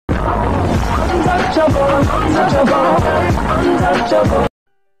You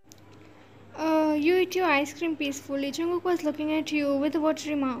eat your ice cream peacefully. Jungkook was looking at you with a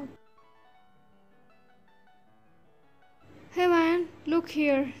watery mouth. Hey man, look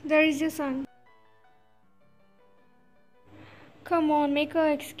here. There is your son. Come on, make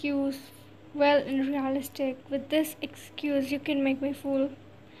an excuse. Well and realistic. With this excuse, you can make me fool.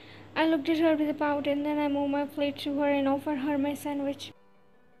 I looked at her with a pout and then I moved my plate to her and offered her my sandwich.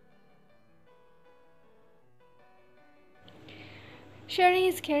 Sharing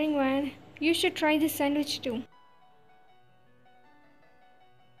is caring, man. You should try this sandwich too.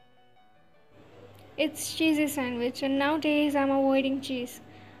 It's cheesy sandwich and nowadays I'm avoiding cheese.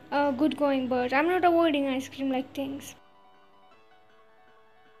 Good going, but I'm not avoiding ice cream like things.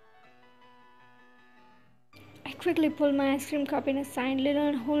 I quickly pulled my ice cream cup in aside, little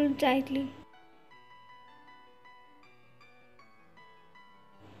and hold tightly.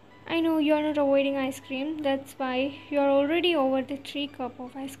 I know you're not avoiding ice cream, that's why you're already over the 3 cup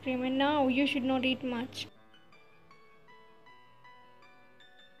of ice cream and now you should not eat much.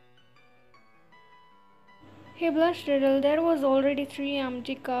 He blushed a little. There was already 3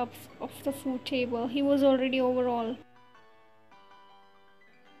 empty cups of the food table. He was already overall.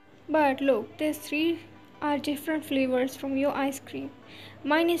 But look, these 3 are different flavors from your ice cream.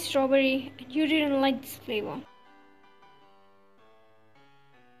 Mine is strawberry and you didn't like this flavor.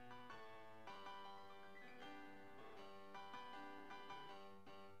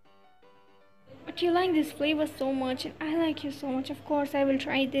 But you like this flavor so much and I like you so much. Of course I will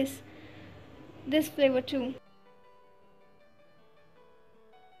try this flavor too.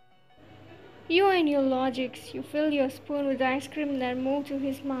 You and your logics. You fill your spoon with ice cream then move to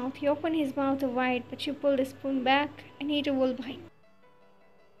his mouth. He opened his mouth wide but you pulled the spoon back and ate a whole bite.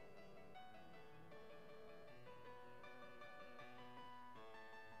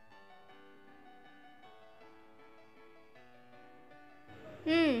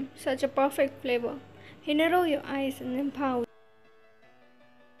 Such a perfect flavor. He narrowed your eyes and then pouted.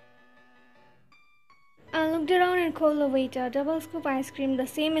 I looked around and called the waiter. Double scoop ice cream, the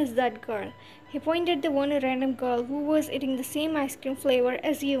same as that girl. He pointed at the one random girl who was eating the same ice cream flavor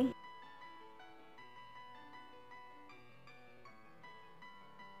as you.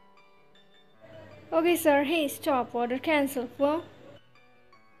 Okay sir, hey stop, order cancel, well.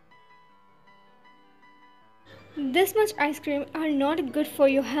 This much ice cream are not good for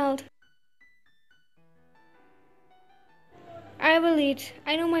your health. I will eat.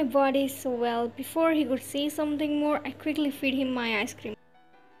 I know my body so well. Before he could say something more, I quickly feed him my ice cream.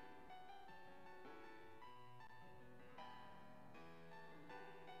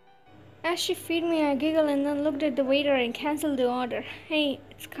 As she fed me, I giggled and then looked at the waiter and cancelled the order. Hey,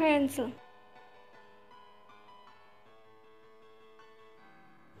 it's cancelled.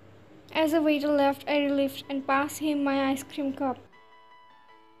 As the waiter left, I relieved and passed him my ice cream cup.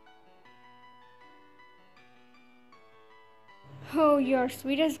 Oh, you're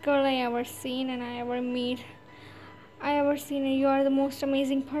sweetest girl I ever seen and I ever meet. And you are the most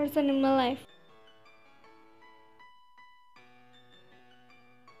amazing person in my life.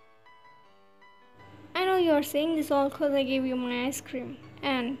 I know you're saying this all because I gave you my ice cream.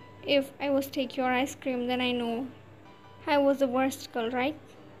 And if I was take your ice cream, then I know I was the worst girl, right?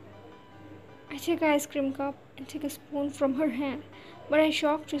 I took ice cream cup and took a spoon from her hand, but I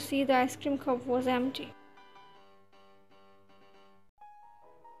shocked to see the ice cream cup was empty.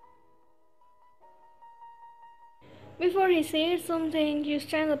 Before he said something, you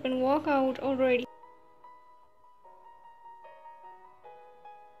stand up and walk out already.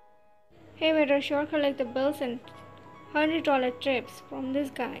 Hey waiter, sure collect the bills and $100 tips from this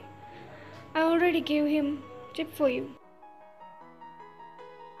guy. I already gave him tip for you.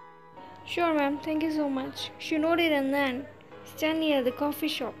 Sure ma'am, thank you so much. She nodded and then stand near the coffee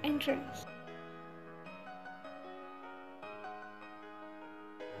shop entrance.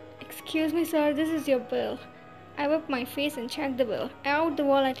 Excuse me sir, this is your bill. I wiped my face and checked the bill. I out the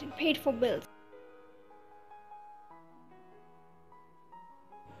wallet and paid for bills.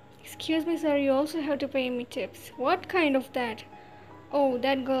 Excuse me sir, you also have to pay me tips. What kind of that? Oh,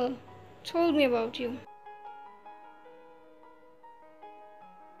 that girl told me about you.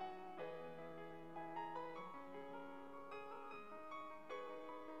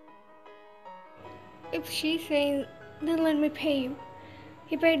 If she says, then let me pay you.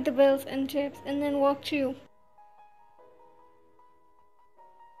 He paid the bills and tips and then walked to you.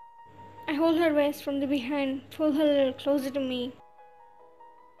 I hold her waist from the behind, pull her a little closer to me.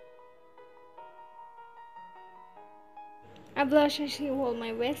 I blushed as she held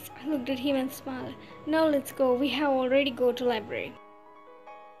my waist. I looked at him and smiled. Now let's go. We have already go to library.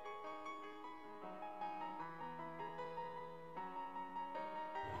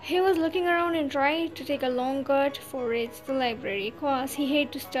 He was looking around and tried to take a long cut for reach the library cause he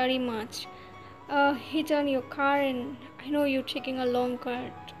hated to study much. Hit on your car and I know you're taking a long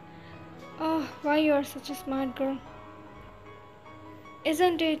cut. Oh, why you are such a smart girl.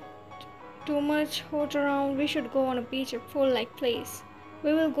 Isn't it too much hot around? We should go on a beach or pool-like place.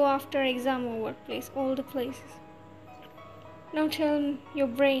 We will go after exam over place, all the places. Now tell your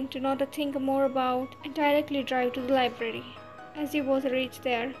brain to not to think more about and directly drive to the library. As he was reached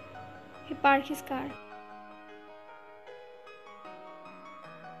there, he parked his car.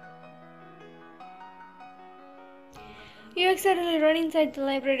 You excitedly run inside the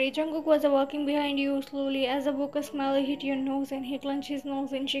library. Jungkook was walking behind you slowly as a book smell hit your nose and he clenched his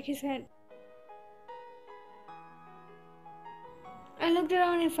nose and shook his head. I looked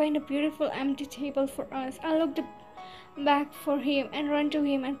around and found a beautiful empty table for us. I looked back for him and ran to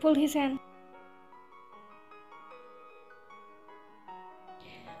him and pulled his hand.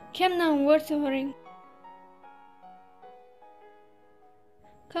 Come now, what's the hurry?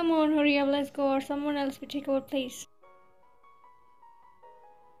 Come on, hurry up, let's go or someone else will take our place.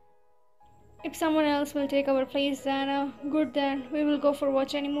 If someone else will take our place, then good then, we will go for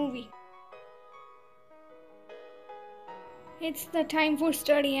watch any movie. It's the time for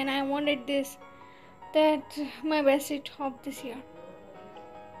study and I wanted this, that my bestie top this year.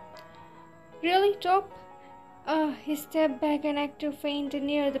 Really, top? He stepped back and acted faint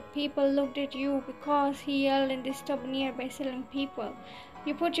near the people looked at you because he yelled and disturbed nearby silent people.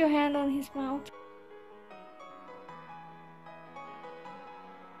 You put your hand on his mouth.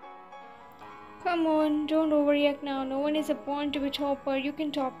 Come on, don't overreact now. No one is born to be topper. You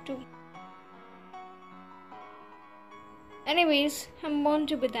can top too. Anyways, I'm born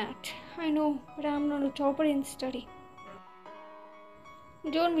to be that. I know, but I'm not a topper in study.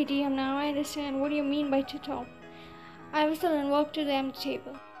 Don't be DM now. I understand what you mean by to top. I whistled and walked to the empty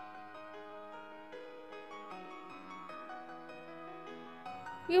table.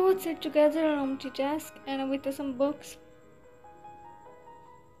 We would sit together on an empty desk and with some books.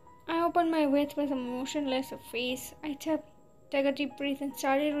 I opened my eyes with a motionless face. I took a deep breath and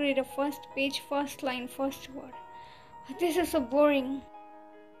started to read the first page, first line, first word. This is so boring.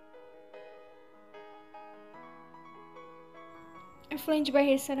 I flinched by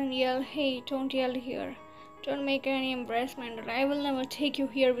his sudden yell. Hey, don't yell here. Don't make any embarrassment or I will never take you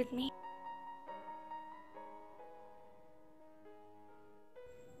here with me.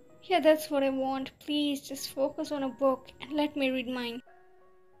 Yeah, that's what I want. Please just focus on a book and let me read mine.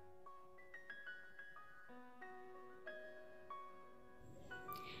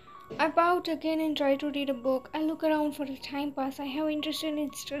 I bowed again and tried to read a book. I look around for a time pass. I have interest in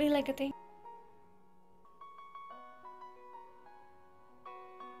study like a thing.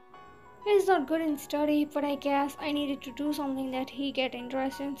 He's not good in study, but I guess I needed to do something that he get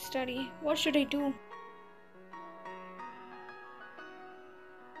interested in study. What should I do?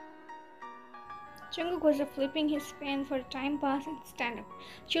 Jungkook was flipping his pen for a time pass and stand up.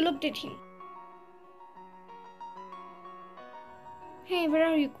 She looked at him. Hey, where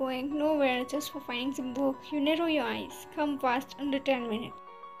are you going? Nowhere, just for finding some book. You narrow your eyes. Come fast, under 10 minutes.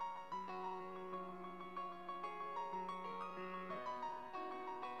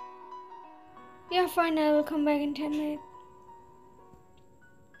 Yeah, fine, I will come back in 10 minutes.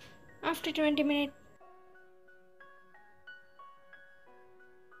 After 20 minutes.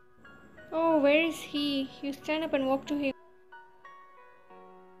 Oh, where is he? You stand up and walk to him.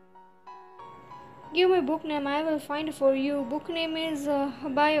 Give me book name, I will find it for you. Book name is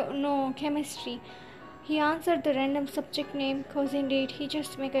chemistry. He answered the random subject name, cause indeed he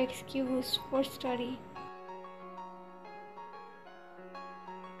just make an excuse for study.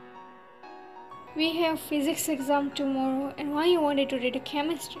 We have physics exam tomorrow, and why you wanted to read a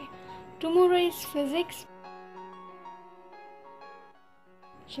chemistry? Tomorrow is physics?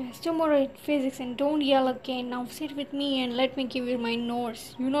 Yes, tomorrow is physics and don't yell again. Now sit with me and let me give you my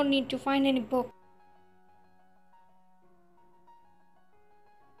notes. You don't need to find any book.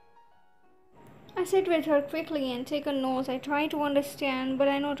 I sit with her quickly and take a notes. I try to understand, but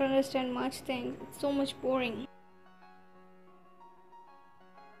I don't understand much things. It's so much boring.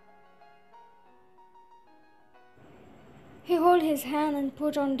 He hold his hand and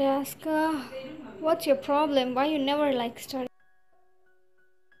put on desk. What's your problem? Why you never like study?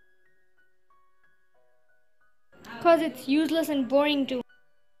 Cause it's useless and boring too.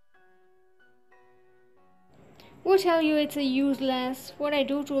 Who tell you it's a useless? What I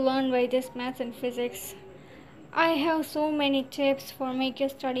do to learn by this maths and physics? I have so many tips for make your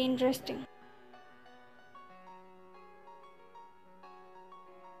study interesting.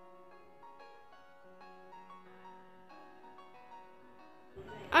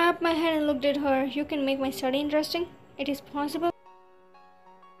 I shook my head and looked at her. You can make my study interesting? It is possible?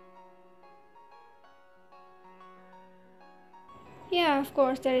 Yeah, of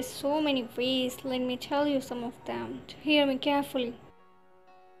course, there is so many ways. Let me tell you some of them. Hear me carefully.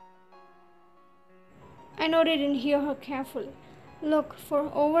 I nodded and hear her carefully. Look,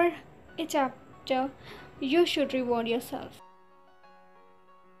 for over a chapter, you should reward yourself.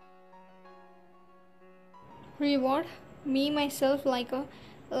 Reward me myself like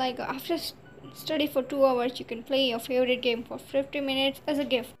after study for 2 hours, you can play your favorite game for 50 minutes as a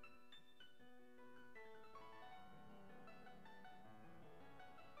gift.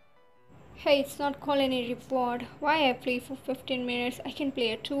 Hey, it's not called any reward. Why I play for 15 minutes? I can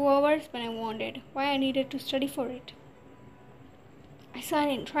play at 2 hours when I wanted. Why I needed to study for it? I sat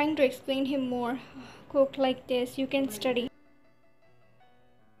in, trying to explain him more. Cook like this, you can study.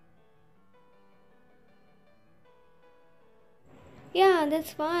 Yeah,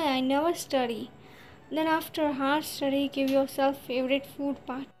 that's why I never study. Then after hard study, give yourself favorite food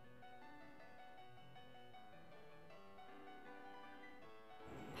part.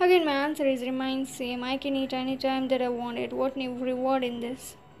 Again, my answer is remains same. I can eat any time that I wanted. What new reward in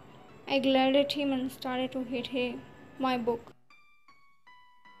this? I glared at him and started to hit him. My book.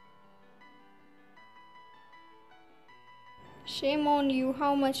 Shame on you,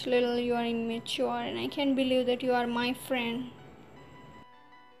 how much little you are immature, and I can't believe that you are my friend.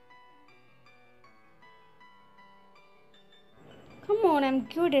 Come on, I'm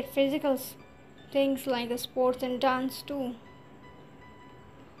good at physical things like sports and dance too.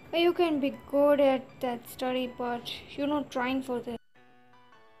 You can be good at that study, but you're not trying for this.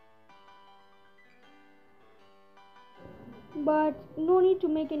 But no need to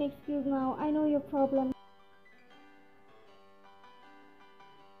make an excuse now. I know your problem.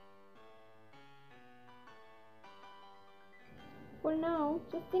 For now,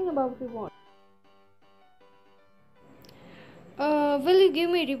 just think about reward. Will you give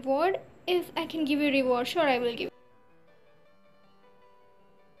me reward? If I can give you reward, sure I will give.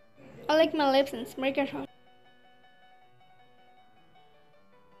 I lick my lips and smirk at her.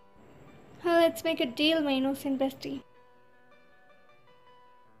 Let's make a deal, my innocent bestie.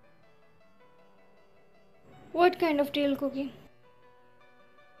 What kind of deal, Cookie?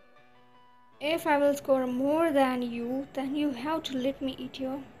 If I will score more than you, then you have to let me eat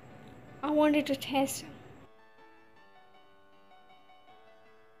you. I wanted to test.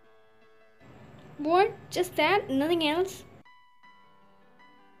 What? Just that? Nothing else?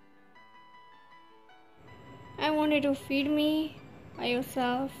 I wanted to feed me by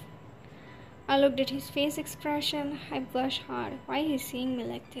yourself. I looked at his face expression. I blushed hard. Why is he seeing me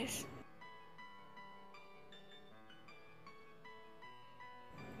like this?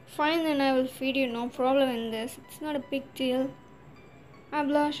 Fine, then I will feed you. No problem in this. It's not a big deal. I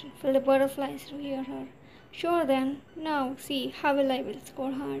blushed and felt the butterflies to hear her. Sure then. Now see how will I will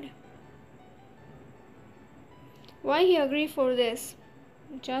score hard. Why he agree for this?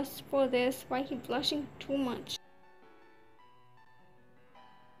 Just for this? Why he blushing too much?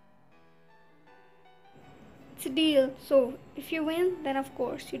 It's a deal. So if you win, then of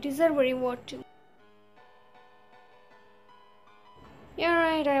course you deserve a reward too. Yeah,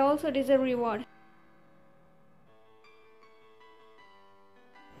 right. I also deserve reward.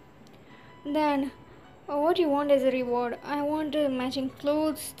 Then, what you want as a reward? I want matching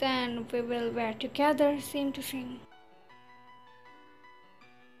clothes. Then we will wear together, same to same.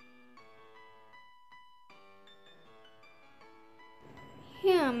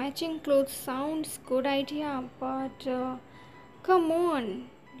 Yeah, matching clothes sounds good idea, but come on,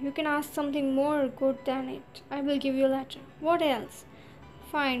 you can ask something more good than it. I will give you later. What else?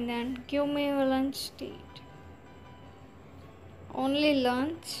 Fine then, give me a lunch date. Only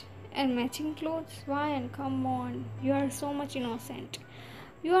lunch and matching clothes? Why? And come on, you are so much innocent.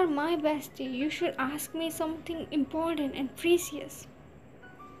 You are my bestie. You should ask me something important and precious.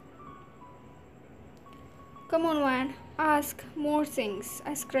 Come on, Van. Ask more things.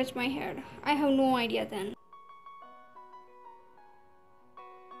 I scratch my head. I have no idea then.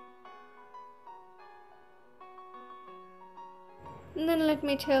 And then let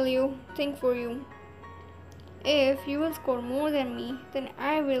me tell you, think for you. If you will score more than me, then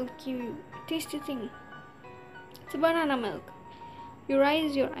I will give you a tasty thing. It's banana milk. You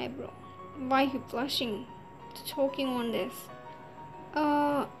raise your eyebrow. Why you blushing? Choking on this.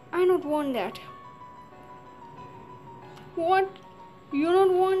 I don't want that. What? You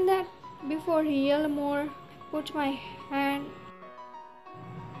don't want that? Before he yelled more, hand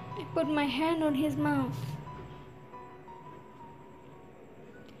I put my hand on his mouth.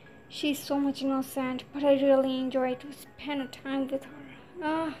 She's so much innocent, but I really enjoy to spend time with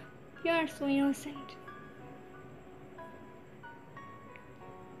her. You are so innocent.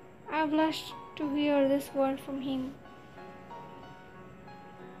 I blushed to hear this word from him.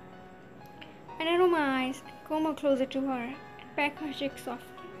 I narrowed my eyes and came closer to her and pecked her cheek softly.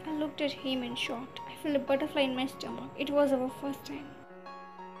 I looked at him in shock. I felt a butterfly in my stomach. It was our first time.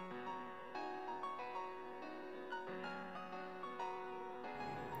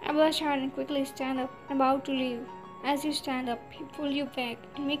 I blushed hard and quickly stand up and about to leave. As you stand up, he pull you back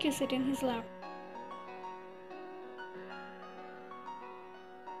and make you sit in his lap.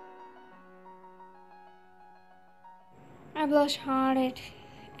 I blushed hard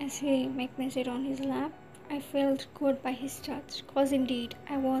as he made me sit on his lap. I felt good by his touch, cause indeed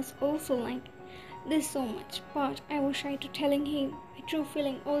I was also like this so much, but I was shy to telling him my true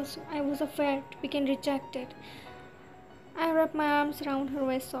feeling also. I was afraid to begin rejected. I wrapped my arms around her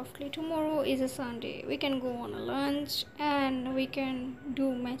waist softly. Tomorrow is a Sunday. We can go on a lunch and we can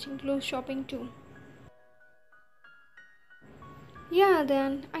do matching clothes shopping too. Yeah,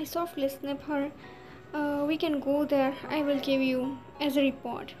 then I softly snip her. We can go there. I will give you as a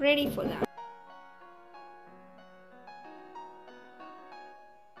report. Ready for that.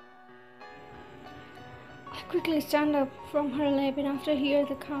 I quickly stand up from her lap and after hear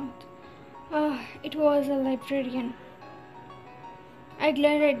the count. It was a librarian. I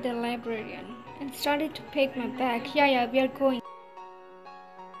glared at the librarian and started to pack my bag. Yeah, we are going.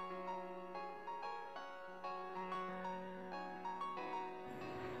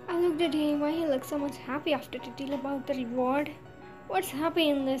 I looked at him. Why he looked so much happy after the deal about the reward? What's happy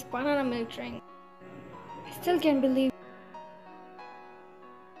in this banana milk drink? I still can't believe.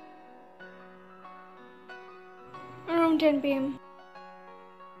 Around 10 p.m.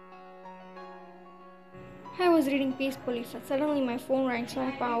 I was reading peacefully, but suddenly my phone rang, so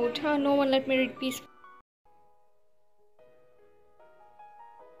I bowed. No one let me read peacefully.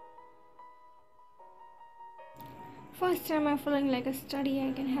 First time I'm feeling like a study,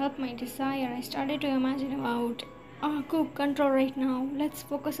 I can help my desire. I started to imagine about cook control right now. Let's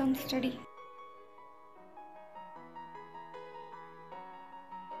focus on study.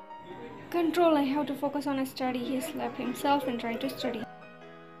 Control, I have to focus on a study. He slapped himself and tried to study.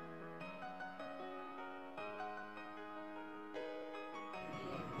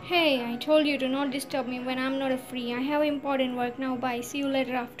 Hey, I told you to not disturb me when I'm not free. I have important work now. Bye. See you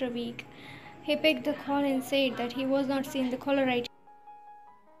later after a week. He picked the call and said that he was not seeing the caller ID.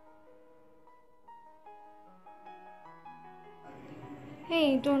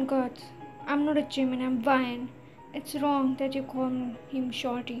 Hey, don't cut. I'm not a Jimin, I'm Ryan. It's wrong that you call him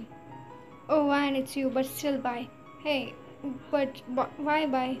Shorty. Oh, Ryan, it's you, but still bye. Hey, but why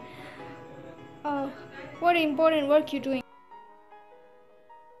bye? Uh, what important work you doing?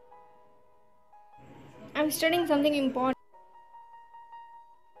 I'm studying something important.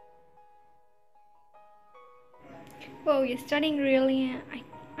 Oh, you're studying really?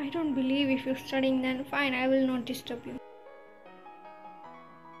 I don't believe if you're studying then fine, I will not disturb you.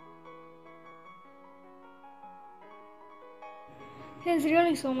 He's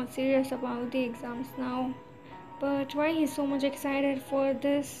really so much serious about the exams now. But why he's so much excited for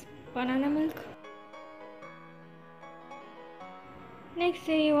this banana milk? Next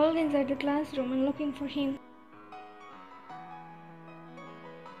day, he walked inside the classroom and looking for him.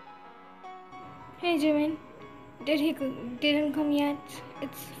 Hey Jimin, didn't come yet?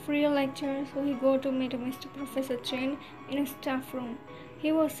 It's free lecture, so he go to meet Mr. Professor Chen in a staff room.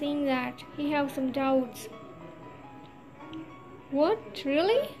 He was saying that he have some doubts. What?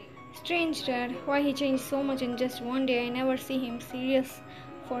 Really? Strange dad, why he changed so much in just one day. I never see him serious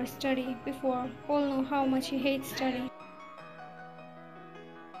for study before. All know how much he hates study.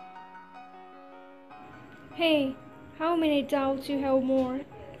 Hey, how many doubts you have more?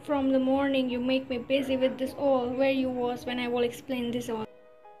 From the morning you make me busy with this all. Where you was when I will explain this all.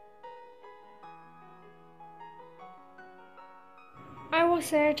 I was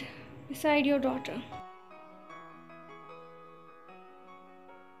sat beside your daughter.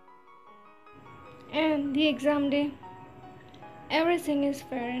 And the exam day. Everything is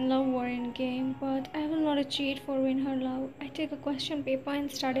fair in love or in game, but I will not cheat for win her love. I take a question paper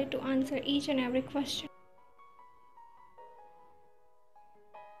and started to answer each and every question.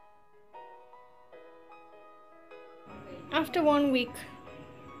 After 1 week,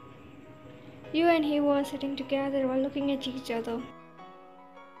 you and he were sitting together while looking at each other.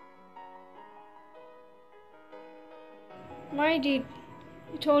 Why did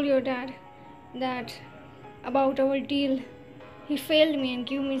you told your dad that about our deal? He failed me and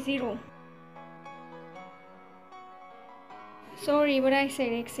gave me 0. Sorry, but I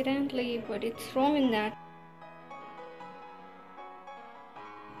said accidentally, but it's wrong in that.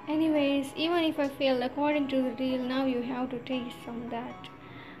 Anyways, even if I failed according to the rule, now you have to taste some of that.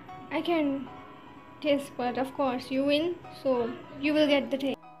 I can taste, but of course you win, so you will get the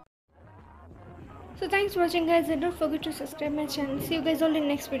taste. So thanks for watching guys, and don't forget to subscribe my channel. See you guys all in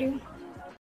next video.